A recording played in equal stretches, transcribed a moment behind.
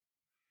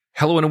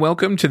Hello and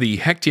welcome to the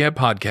Heck Yeah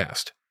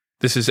podcast.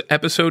 This is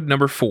episode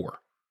number 4.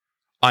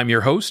 I'm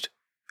your host,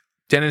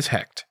 Dennis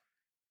Hecht.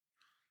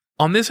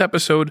 On this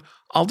episode,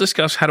 I'll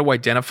discuss how to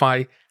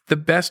identify the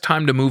best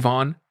time to move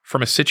on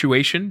from a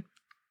situation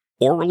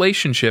or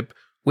relationship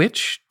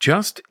which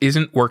just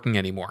isn't working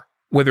anymore.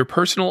 Whether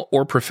personal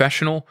or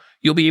professional,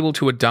 you'll be able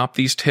to adopt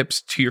these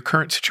tips to your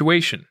current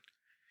situation.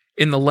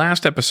 In the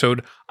last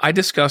episode, I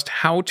discussed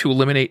how to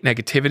eliminate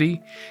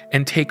negativity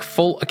and take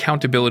full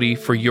accountability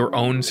for your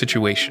own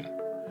situation.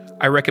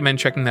 I recommend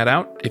checking that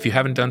out if you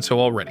haven't done so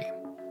already.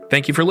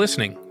 Thank you for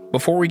listening.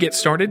 Before we get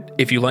started,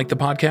 if you like the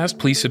podcast,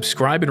 please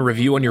subscribe and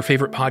review on your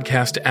favorite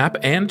podcast app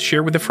and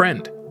share with a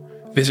friend.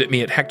 Visit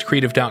me at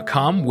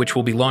hechtcreative.com, which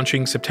will be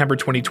launching September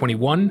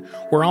 2021,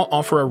 where I'll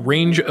offer a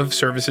range of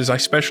services I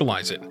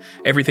specialize in.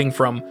 Everything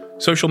from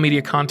social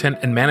media content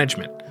and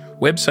management,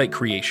 website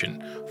creation,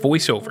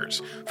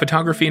 voiceovers,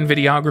 photography and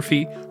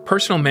videography,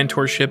 personal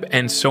mentorship,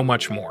 and so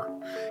much more.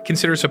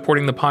 Consider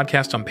supporting the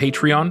podcast on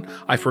Patreon.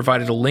 I've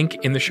provided a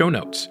link in the show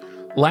notes.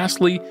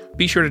 Lastly,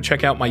 be sure to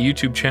check out my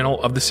YouTube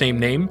channel of the same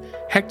name,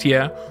 Heck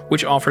Yeah,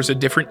 which offers a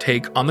different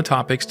take on the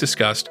topics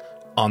discussed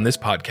on this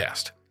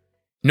podcast.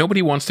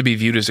 Nobody wants to be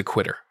viewed as a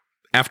quitter.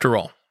 After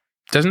all,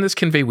 doesn't this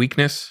convey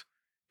weakness?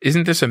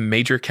 Isn't this a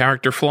major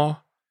character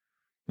flaw?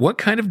 What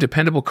kind of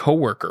dependable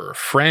coworker,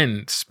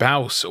 friend,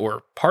 spouse,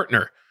 or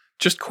partner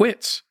just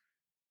quits?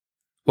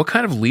 What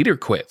kind of leader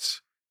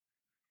quits?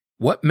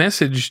 What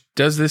message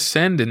does this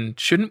send, and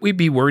shouldn't we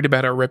be worried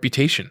about our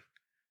reputation?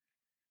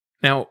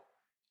 Now,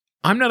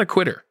 I'm not a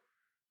quitter.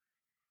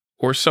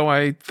 Or so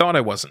I thought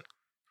I wasn't.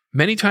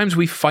 Many times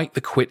we fight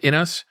the quit in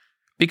us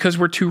because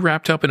we're too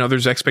wrapped up in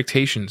others'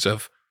 expectations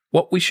of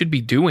what we should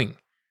be doing,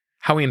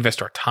 how we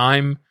invest our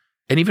time,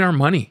 and even our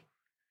money.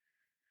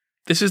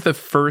 This is the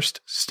first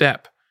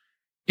step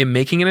in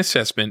making an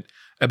assessment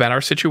about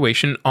our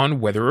situation on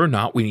whether or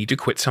not we need to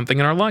quit something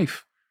in our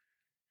life.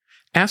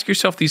 Ask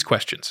yourself these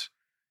questions.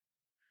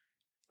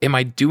 Am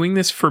I doing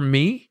this for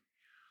me,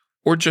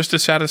 or just to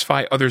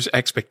satisfy others'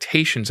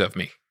 expectations of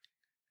me?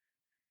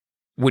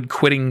 Would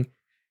quitting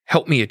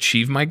help me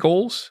achieve my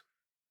goals?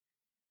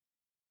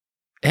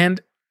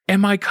 And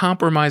am I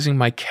compromising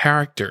my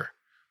character,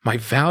 my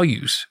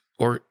values,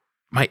 or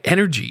my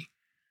energy?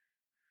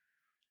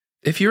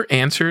 If your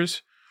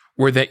answers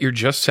were that you're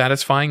just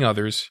satisfying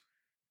others,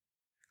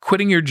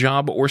 quitting your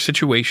job or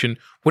situation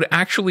would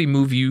actually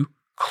move you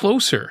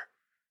closer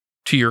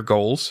to your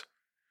goals,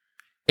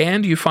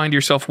 and you find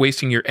yourself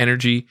wasting your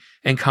energy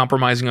and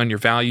compromising on your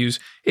values,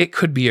 it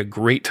could be a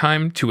great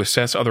time to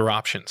assess other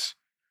options.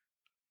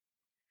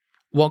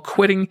 While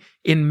quitting,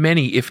 in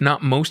many, if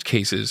not most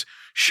cases,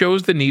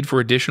 shows the need for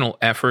additional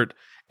effort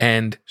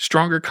and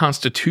stronger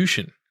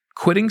constitution,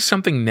 quitting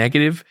something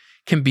negative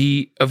can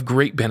be of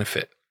great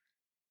benefit.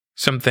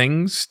 Some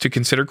things to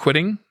consider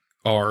quitting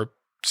are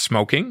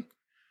smoking,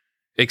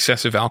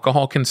 excessive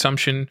alcohol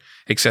consumption,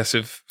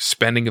 excessive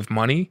spending of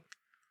money,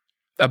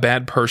 a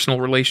bad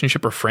personal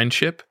relationship or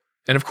friendship,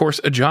 and of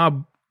course, a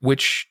job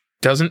which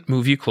doesn't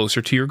move you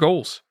closer to your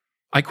goals.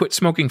 I quit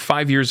smoking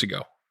 5 years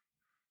ago.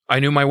 I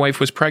knew my wife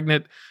was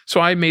pregnant,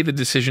 so I made the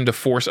decision to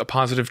force a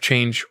positive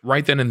change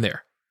right then and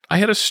there. I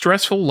had a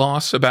stressful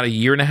loss about 1.5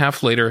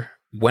 years later,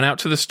 went out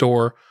to the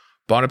store,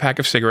 bought a pack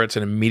of cigarettes,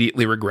 and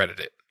immediately regretted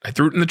it. I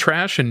threw it in the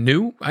trash and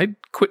knew I'd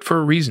quit for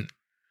a reason.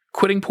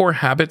 Quitting poor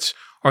habits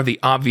are the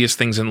obvious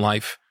things in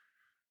life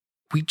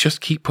we just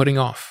keep putting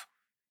off.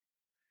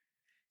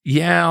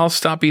 Yeah, I'll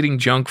stop eating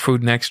junk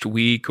food next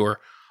week,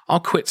 or I'll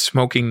quit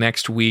smoking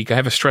next week. I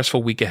have a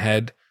stressful week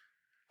ahead.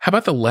 How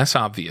about the less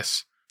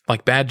obvious,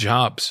 like bad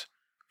jobs,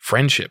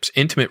 friendships,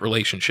 intimate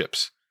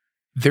relationships?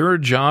 There are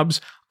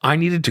jobs I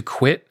needed to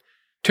quit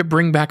to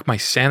bring back my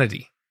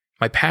sanity,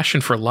 my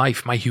passion for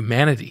life, my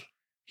humanity.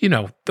 You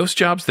know, those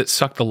jobs that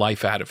suck the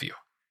life out of you.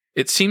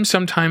 It seems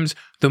sometimes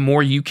the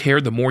more you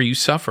care, the more you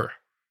suffer.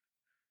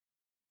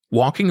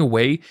 Walking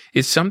away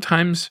is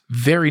sometimes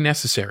very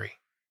necessary.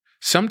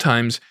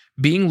 Sometimes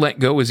being let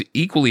go is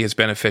equally as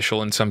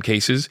beneficial in some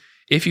cases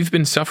if you've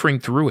been suffering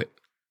through it.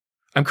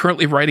 I'm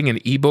currently writing an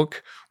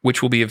ebook,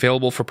 which will be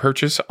available for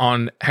purchase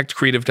on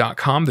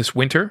hechtcreative.com this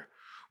winter,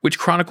 which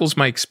chronicles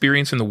my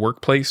experience in the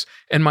workplace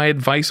and my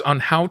advice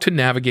on how to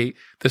navigate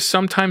the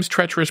sometimes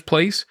treacherous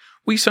place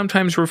we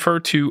sometimes refer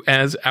to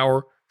as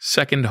our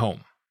second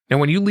home. Now,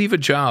 when you leave a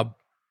job,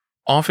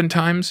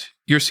 oftentimes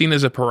you're seen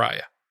as a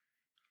pariah.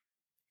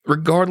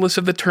 Regardless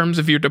of the terms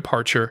of your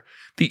departure,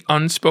 the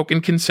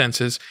unspoken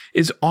consensus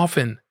is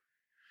often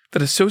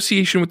that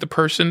association with the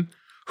person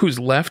who's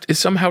left is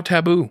somehow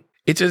taboo.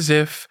 It's as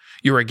if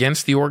you're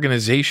against the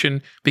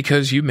organization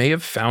because you may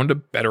have found a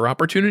better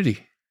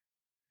opportunity.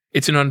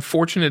 It's an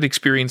unfortunate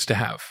experience to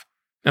have.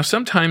 Now,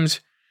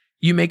 sometimes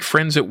you make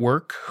friends at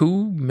work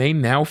who may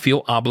now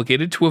feel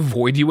obligated to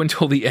avoid you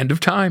until the end of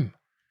time.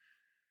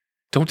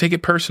 Don't take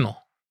it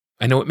personal.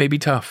 I know it may be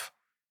tough.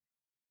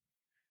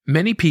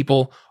 Many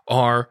people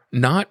are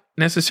not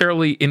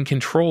necessarily in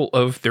control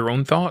of their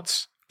own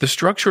thoughts. The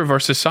structure of our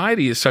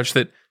society is such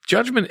that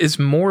judgment is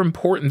more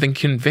important than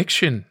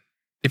conviction,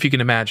 if you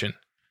can imagine.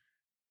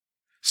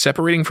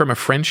 Separating from a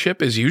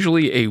friendship is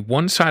usually a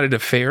one-sided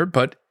affair,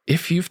 but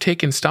if you've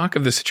taken stock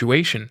of the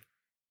situation,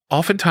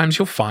 oftentimes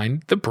you'll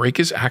find the break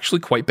is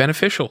actually quite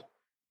beneficial,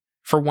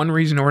 for one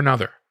reason or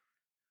another.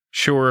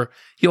 Sure,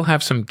 you'll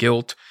have some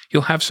guilt,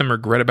 you'll have some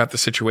regret about the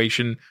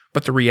situation,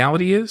 but the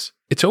reality is,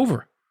 it's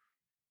over.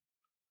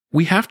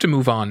 We have to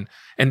move on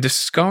and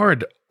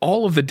discard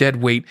all of the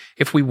dead weight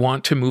if we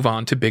want to move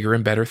on to bigger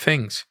and better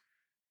things.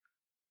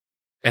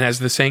 And as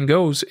the saying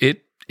goes,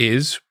 it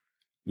is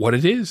what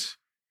it is.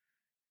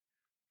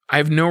 I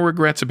have no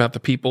regrets about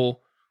the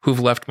people who've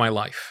left my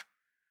life.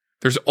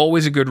 There's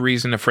always a good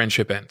reason a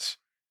friendship ends.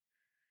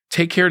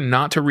 Take care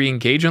not to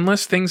re-engage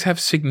unless things have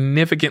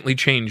significantly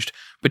changed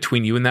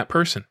between you and that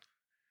person.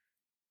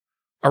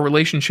 A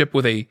relationship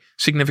with a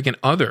significant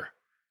other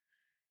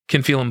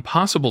can feel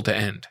impossible to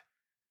end.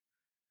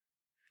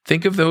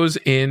 Think of those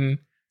in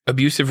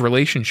abusive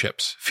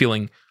relationships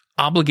feeling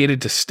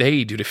obligated to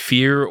stay due to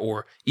fear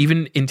or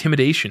even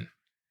intimidation.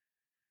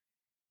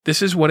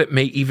 This is what it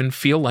may even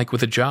feel like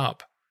with a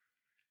job.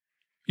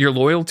 Your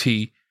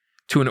loyalty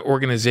to an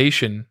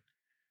organization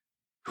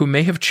who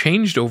may have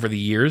changed over the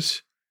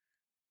years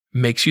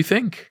makes you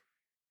think.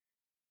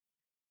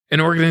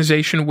 An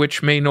organization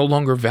which may no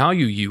longer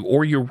value you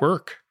or your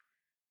work.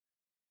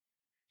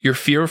 You're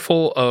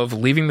fearful of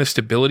leaving the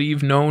stability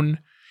you've known.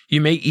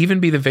 You may even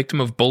be the victim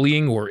of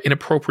bullying or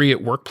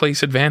inappropriate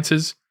workplace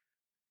advances.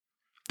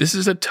 This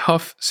is a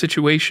tough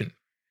situation.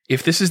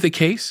 If this is the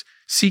case,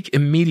 seek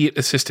immediate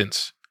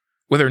assistance.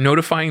 Whether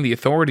notifying the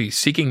authorities,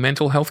 seeking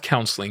mental health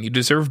counseling, you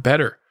deserve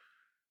better.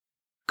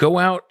 Go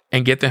out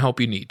and get the help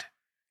you need.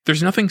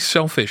 There's nothing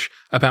selfish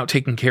about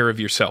taking care of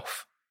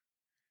yourself.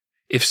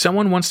 If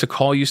someone wants to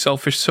call you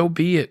selfish, so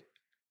be it.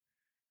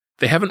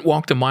 They haven't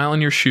walked a mile in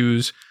your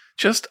shoes.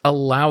 Just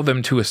allow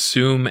them to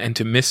assume and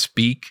to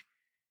misspeak.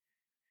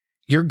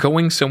 You're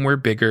going somewhere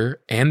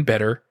bigger and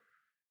better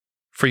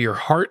for your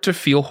heart to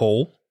feel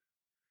whole,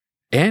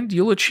 and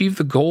you'll achieve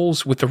the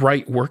goals with the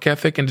right work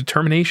ethic and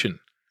determination.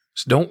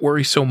 So don't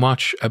worry so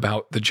much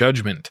about the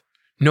judgment.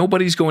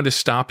 Nobody's going to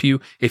stop you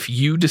if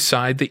you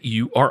decide that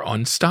you are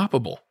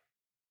unstoppable.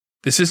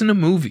 This isn't a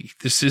movie.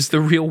 This is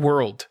the real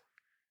world.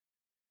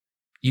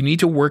 You need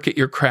to work at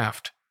your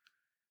craft.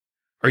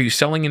 Are you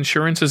selling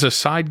insurance as a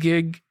side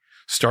gig?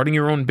 Starting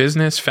your own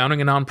business?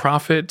 Founding a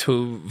nonprofit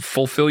to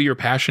fulfill your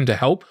passion to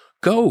help?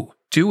 Go.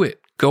 Do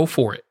it. Go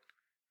for it.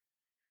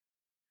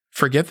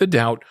 Forget the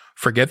doubt.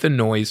 Forget the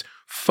noise.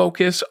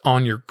 Focus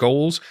on your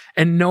goals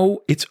and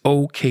know it's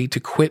okay to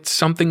quit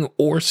something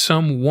or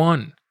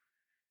someone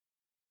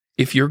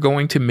if you're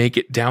going to make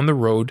it down the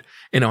road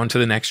and onto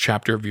the next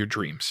chapter of your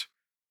dreams.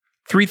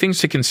 3 things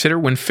to consider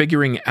when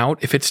figuring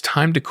out if it's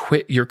time to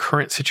quit your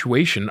current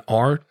situation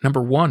are,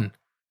 number 1,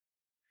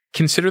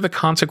 consider the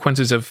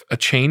consequences of a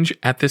change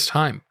at this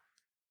time.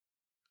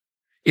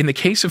 In the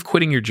case of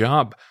quitting your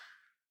job,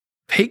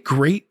 pay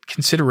great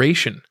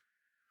consideration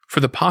for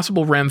the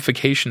possible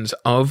ramifications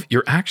of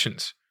your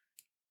actions.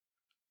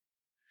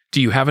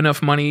 Do you have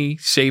enough money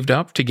saved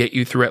up to get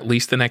you through at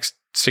least the next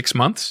 6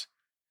 months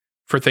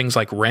for things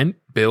like rent,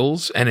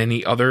 bills, and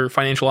any other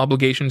financial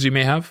obligations you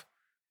may have?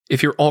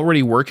 If you're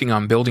already working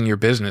on building your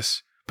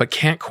business, but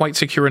can't quite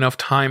secure enough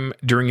time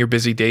during your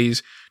busy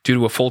days due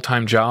to a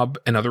full-time job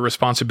and other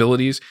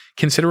responsibilities,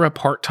 consider a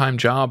part-time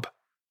job.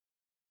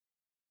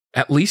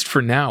 At least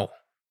for now.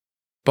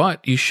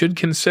 But you should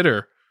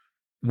consider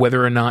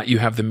whether or not you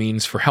have the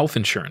means for health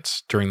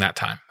insurance during that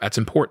time. That's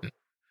important.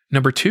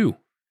 Number 2,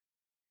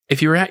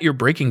 if you're at your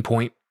breaking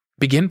point,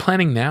 begin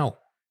planning now.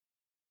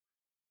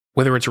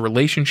 Whether it's a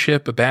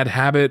relationship, a bad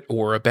habit,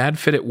 or a bad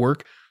fit at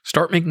work,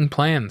 start making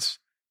plans.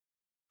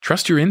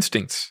 Trust your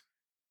instincts.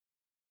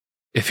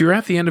 If you're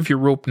at the end of your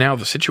rope now,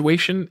 the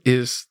situation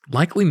is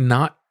likely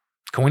not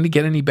going to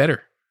get any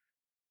better.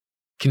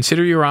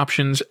 Consider your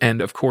options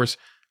and, of course,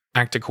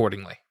 act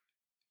accordingly.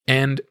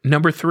 And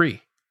number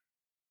 3,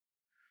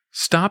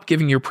 stop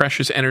giving your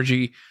precious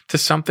energy to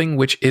something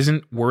which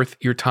isn't worth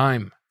your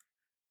time.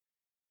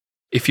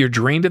 If you're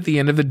drained at the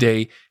end of the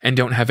day and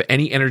don't have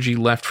any energy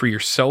left for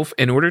yourself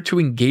in order to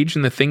engage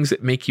in the things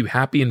that make you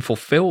happy and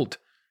fulfilled,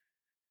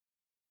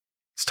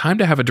 it's time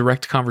to have a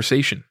direct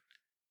conversation.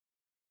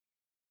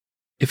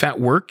 If at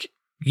work,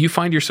 you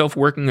find yourself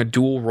working a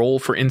dual role,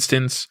 for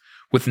instance,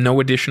 with no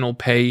additional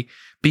pay,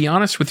 be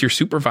honest with your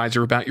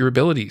supervisor about your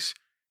abilities.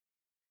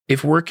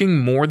 If working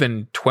more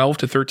than 12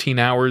 to 13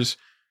 hours,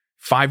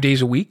 5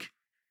 days a week,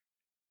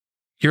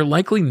 you're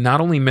likely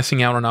not only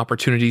missing out on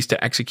opportunities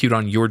to execute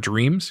on your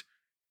dreams,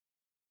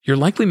 you're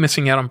likely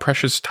missing out on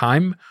precious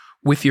time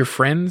with your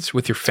friends,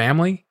 with your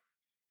family,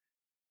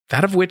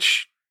 that of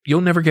which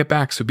you'll never get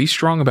back. So be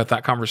strong about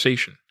that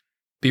conversation.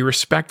 Be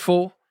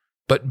respectful,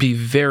 but be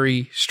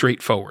very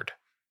straightforward.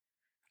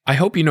 I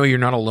hope you know you're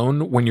not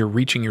alone when you're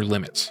reaching your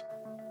limits.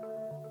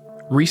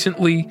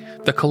 Recently,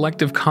 the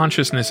collective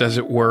consciousness, as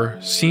it were,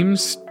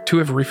 seems to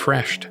have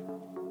refreshed.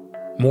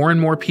 More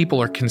and more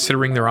people are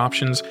considering their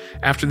options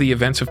after the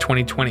events of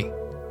 2020.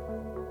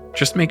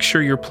 Just make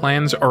sure your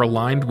plans are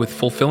aligned with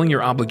fulfilling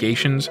your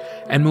obligations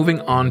and moving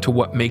on to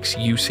what makes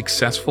you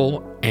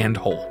successful and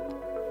whole.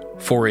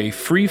 For a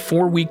free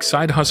 4-week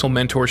side hustle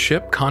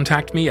mentorship,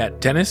 contact me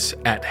at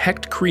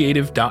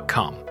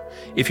dennis@hechtcreative.com.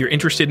 If you're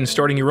interested in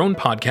starting your own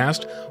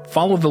podcast,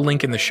 follow the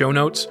link in the show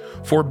notes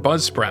for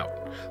Buzzsprout.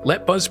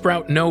 Let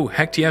Buzzsprout know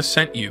Hecht Yes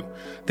sent you.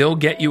 They'll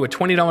get you a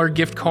 $20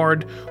 gift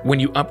card when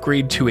you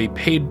upgrade to a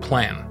paid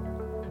plan.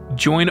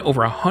 Join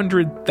over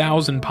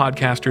 100,000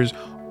 podcasters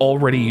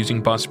already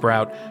using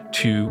Buzzsprout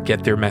to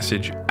get their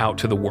message out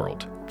to the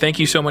world. Thank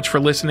you so much for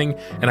listening,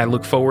 and I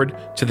look forward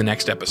to the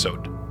next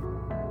episode.